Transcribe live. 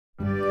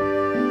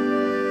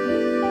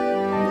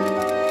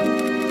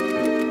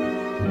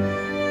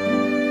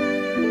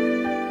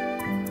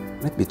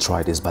me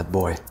try this bad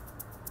boy.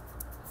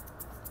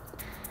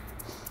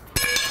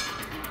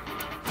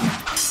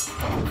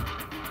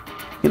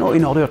 You know,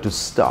 in order to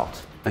start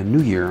a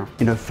new year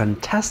in a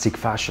fantastic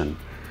fashion,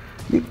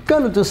 you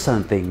gotta do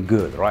something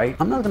good, right?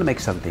 I'm not gonna make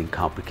something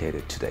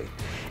complicated today.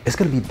 It's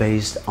gonna be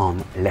based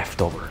on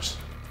leftovers.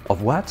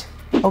 Of what?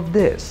 Of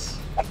this.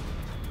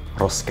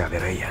 Rosca de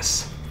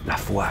Reyes, la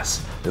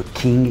fouasse, the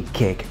king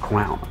cake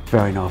crown.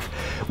 Fair enough.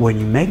 When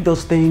you make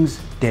those things,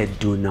 they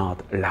do not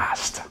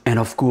last. And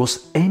of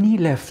course, any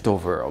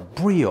leftover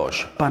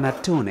brioche,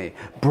 panettone,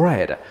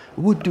 bread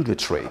would do the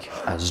trick,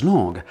 as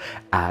long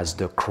as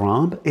the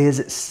crumb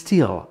is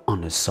still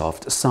on the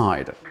soft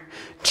side.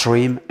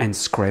 Trim and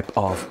scrape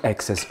off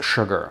excess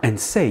sugar and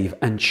save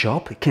and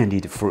chop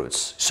candied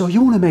fruits. So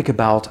you want to make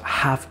about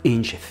 ½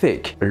 inch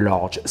thick,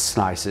 large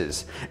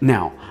slices.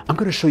 Now, I'm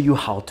going to show you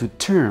how to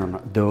turn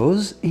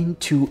those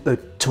into a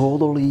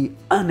totally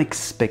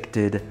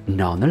unexpected,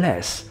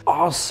 nonetheless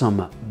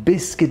awesome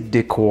biscuit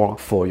decor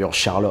for your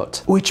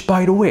charlotte, which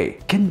by the way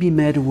can be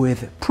made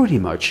with pretty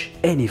much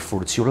any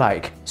fruits you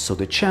like. So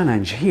the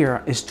challenge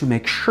here is to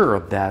make sure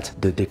that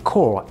the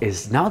decor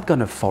is not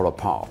gonna fall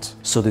apart.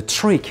 So the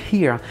trick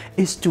here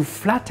is to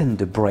flatten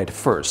the bread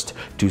first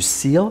to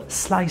seal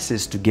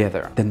slices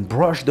together, then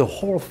brush the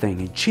whole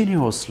thing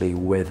generously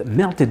with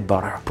melted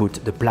butter.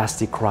 Put the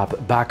plastic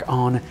wrap back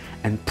on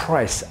and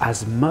press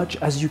as much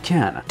as you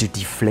can to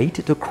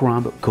deflate the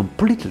crumb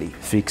completely.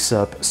 Fix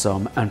up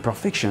some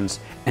imperfections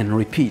and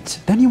repeat.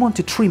 Then you want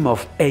to trim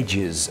off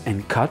edges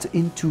and cut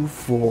into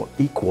 4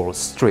 equal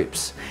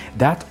strips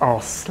that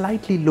are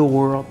slightly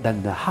lower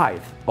than the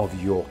height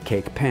of your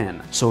cake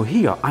pan. So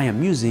here I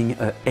am using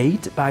a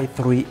 8 by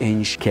 3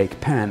 inch cake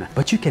pan,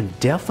 but you can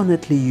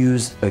definitely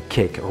use a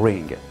cake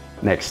ring.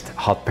 Next,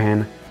 hot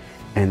pan,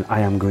 and I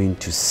am going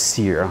to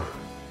sear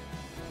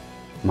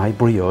my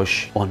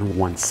brioche on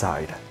one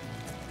side.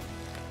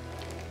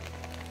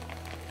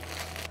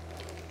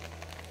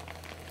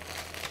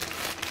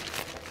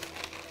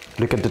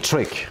 Look at the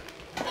trick.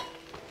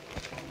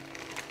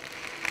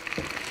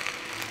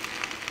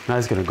 Now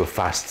it's gonna go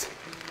fast.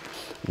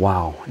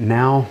 Wow,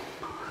 now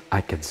I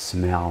can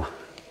smell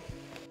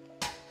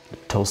the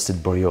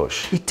toasted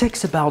brioche. It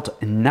takes about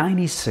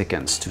 90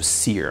 seconds to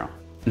sear.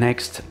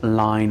 Next,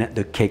 line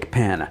the cake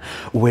pan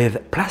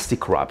with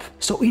plastic wrap.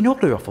 So in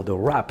order for the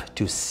wrap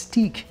to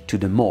stick to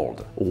the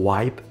mold,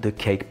 wipe the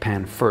cake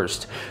pan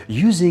first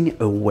using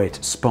a wet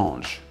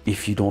sponge.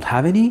 If you don't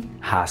have any,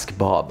 ask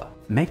Bob.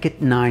 Make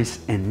it nice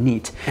and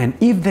neat, and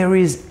if there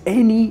is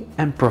any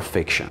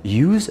imperfection,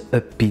 use a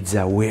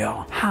pizza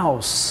wheel. How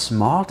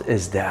smart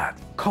is that?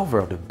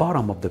 Cover the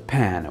bottom of the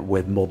pan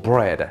with more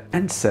bread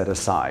and set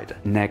aside.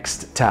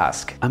 Next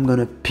task, I'm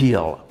gonna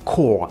peel,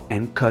 core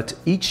and cut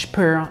each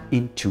pear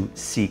into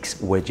 6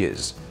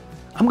 wedges.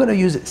 I'm gonna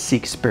use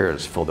 6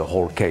 pears for the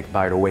whole cake,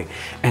 by the way,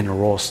 and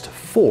roast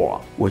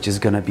 4, which is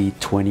gonna be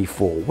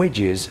 24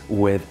 wedges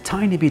with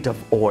tiny bit of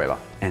oil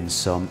and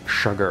some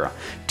sugar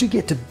to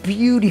get a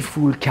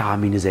beautiful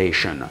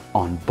caramelization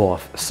on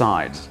both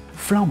sides.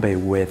 Flambe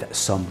with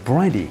some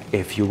brandy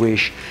if you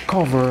wish,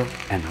 cover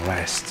and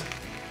rest.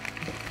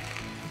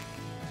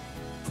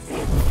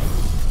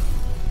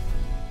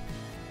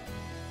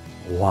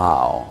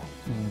 Wow,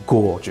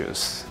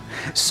 gorgeous.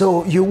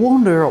 So you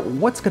wonder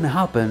what's gonna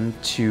happen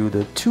to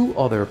the 2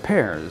 other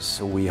pears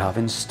we have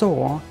in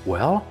store?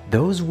 Well,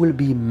 those will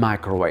be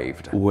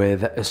microwaved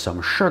with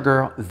some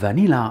sugar,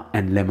 vanilla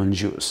and lemon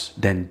juice,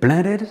 then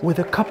blended with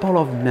a couple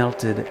of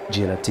melted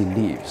gelatin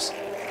leaves.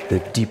 The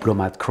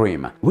diplomate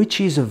cream,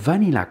 which is a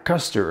vanilla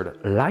custard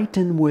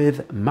lightened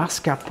with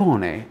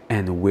mascarpone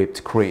and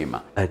whipped cream,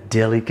 a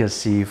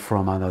delicacy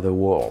from another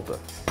world.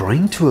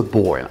 Bring to a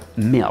boil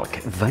milk,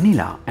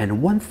 vanilla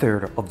and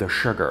 1/3 of the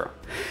sugar.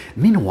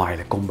 Meanwhile,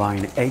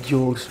 combine egg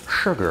yolks,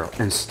 sugar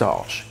and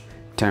starch.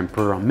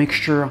 Temper a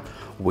mixture,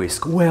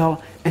 whisk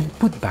well and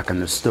put back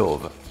on the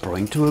stove.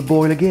 Bring to a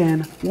boil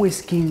again,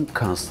 whisking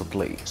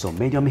constantly. So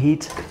medium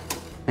heat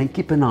and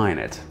keep an eye on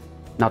it.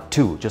 Not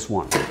 2, just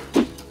 1.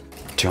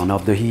 Turn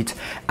off the heat,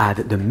 add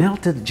the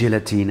melted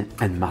gelatin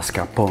and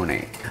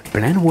mascarpone.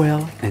 Blend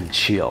well and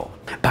chill.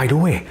 By the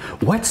way,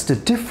 what's the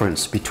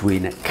difference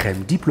between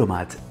crème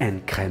diplomate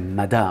and crème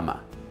madame?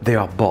 They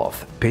are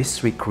both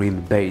pastry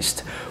cream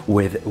based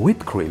with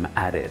whipped cream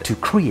added to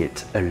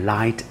create a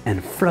light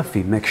and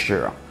fluffy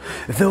mixture,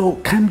 though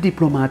crème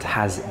diplomate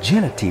has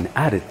gelatin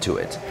added to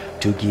it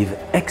to give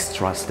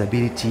extra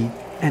stability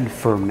and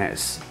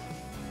firmness.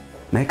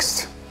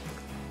 Next,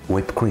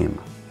 whipped cream.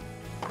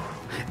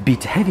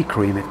 Beat heavy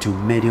cream to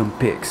medium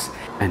peaks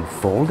and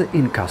fold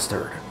in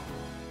custard.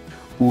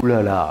 Ouh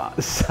là là,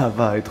 ça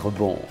va être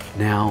bon.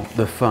 Now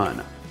the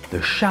fun,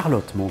 the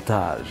charlotte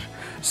montage.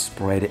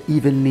 Spread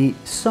evenly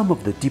some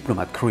of the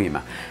diplomate cream,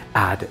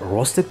 add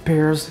roasted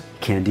pears,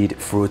 candied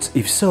fruits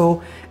if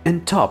so,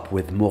 and top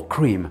with more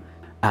cream.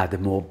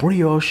 Add more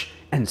brioche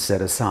and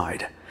set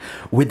aside.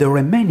 With the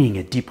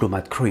remaining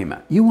diplomate cream,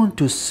 you want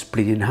to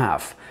split in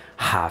half,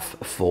 half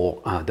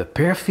for the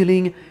pear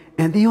filling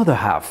and the other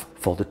half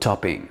for the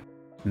topping.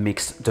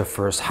 Mix the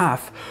first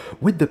half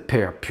with the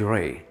pear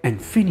puree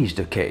and finish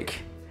the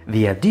cake.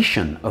 The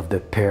addition of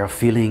the pear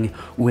filling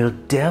will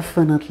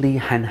definitely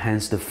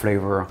enhance the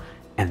flavor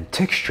and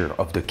texture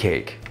of the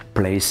cake.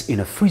 Place in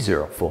a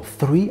freezer for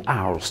 3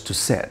 hours to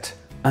set,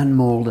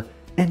 unmold,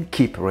 and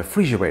keep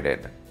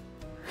refrigerated.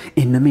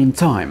 In the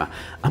meantime,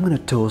 I'm gonna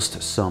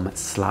toast some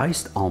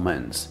sliced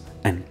almonds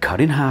and cut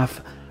in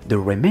half the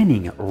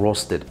remaining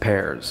roasted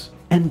pears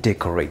and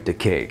decorate the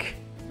cake.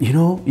 You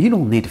know, you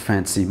don't need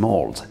fancy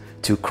molds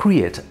to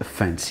create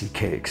fancy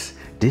cakes.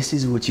 This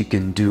is what you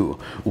can do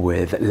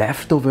with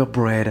leftover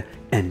bread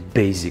and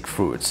basic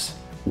fruits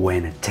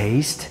when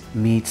taste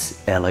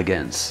meets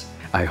elegance.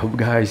 I hope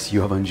guys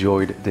you have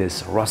enjoyed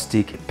this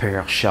rustic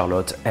pear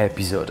shallot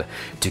episode.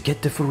 To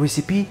get the full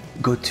recipe,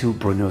 go to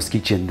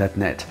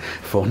brunoskitchen.net.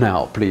 For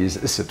now,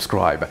 please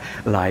subscribe,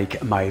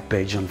 like my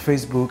page on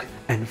Facebook,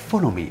 and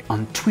follow me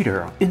on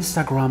Twitter,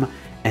 Instagram,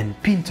 and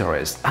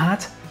Pinterest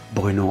at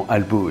Bruno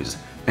Albouze.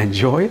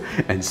 Enjoy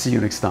and see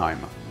you next time.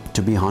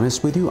 To be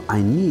honest with you,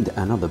 I need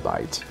another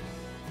bite.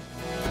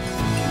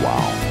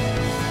 Wow.